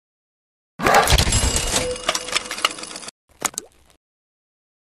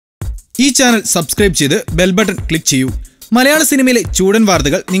ഈ channel subscribe ചെയ്ത് bell button click ചെയ്യൂ. മലയാള സിനിമയിലെ ചൂടൻ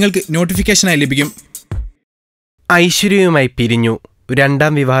വാർത്തകൾ നിങ്ങൾക്ക് നോട്ടിഫിക്കേഷനായി ലഭിക്കും. ഐശ്വര്യയുമായി പിരിഞ്ഞു.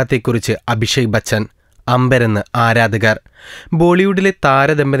 രണ്ടാം വിവാഹത്തെക്കുറിച്ച് അഭിഷേക് ബച്ചൻ. അമ്പരന്ന് ആരാധകർ. ബോളിവുഡിലെ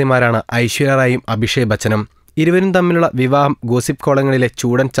താരദമ്പതിമാരാണ് ഐശ്വര്യ റായും അഭിഷേക് ബച്ചനും. ഇരുവരും തമ്മിലുള്ള വിവാഹം ഗോസിപ്പ് കോളങ്ങളിലെ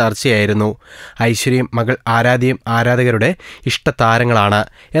ചൂടൻ ചർച്ചയായിരുന്നു. ഐശ്വര്യയും മകൾ ആരാധ്യയും ആരാധകരുടെ ഇഷ്ടതാരങ്ങളാണ്.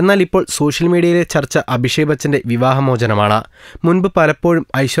 എന്നാൽ ഇപ്പോൾ സോഷ്യൽ മീഡിയയിലെ ചർച്ച അഭിഷേക് ബച്ചൻ്റെ വിവാഹമോചനമാണ്. മുൻപ് പലപ്പോഴും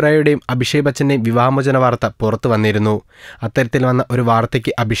ഐശ്വര്യയുടെയും അഭിഷേക് ബച്ചൻ്റെയും വിവാഹമോചന വാർത്ത പുറത്തു വന്നിരുന്നു. അത്തരത്തിൽ വന്ന ഒരു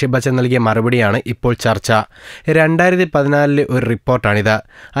വാർത്തയ്ക്ക് അഭിഷേക് ബച്ചൻ നൽകിയ മറുപടിയാണ് ഇപ്പോൾ ചർച്ച. 2014 ഒരു റിപ്പോർട്ടാണിത്.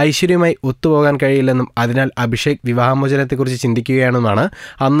 ഐശ്വര്യയുമായി ഒത്തുപോകാൻ കഴിയില്ലെന്നും അതിനാൽ അഭിഷേക് വിവാഹമോചനത്തെക്കുറിച്ച് ചിന്തിക്കുകയാണെന്നാണ്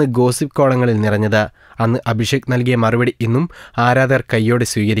അന്ന് ഗോസിപ്പ് കോളങ്ങളിൽ നിറഞ്ഞത്. അന്ന് അഭിഷേക് നൽകിയ മറുപടി ഇന്നും ആരാധകർ കയ്യോടെ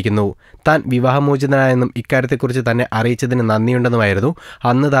സ്വീകരിക്കുന്നു. താൻ വിവാഹമോചിതനായെന്നും ഇക്കാര്യത്തെക്കുറിച്ച് തന്നെ അറിയിച്ചതിന് നന്ദിയുണ്ടെന്നുമായിരുന്നു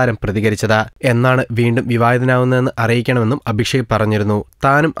അന്ന് താരം പ്രതികരിച്ചത്. എന്നാണ് വീണ്ടും വിവാഹിതനാവുന്നതെന്ന് അറിയിക്കണമെന്നും അഭിഷേക് പറഞ്ഞിരുന്നു.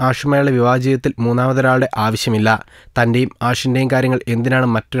 താനും ആഷുമായുള്ള വിവാഹ ജീവിതത്തിൽ മൂന്നാമതൊരാളുടെ ആവശ്യമില്ല. തൻ്റെയും ആഷിൻ്റെയും കാര്യങ്ങൾ എന്തിനാണ്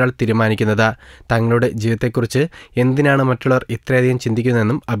മറ്റൊരാൾ തീരുമാനിക്കുന്നത്? തങ്ങളുടെ ജീവിതത്തെക്കുറിച്ച് എന്തിനാണ് മറ്റുള്ളവർ ഇത്രയധികം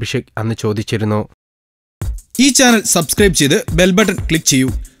ചിന്തിക്കുന്നതെന്നും അഭിഷേക് അന്ന് ചോദിച്ചിരുന്നു. ഈ ചാനൽ സബ്സ്ക്രൈബ് ചെയ്ത് ബെൽ ബട്ടൺ ക്ലിക്ക് ചെയ്യൂ.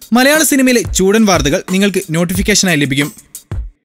 മലയാള സിനിമയിലെ ചൂടൻ വാർത്തകൾ നിങ്ങൾക്ക് നോട്ടിഫിക്കേഷനായി ലഭിക്കും.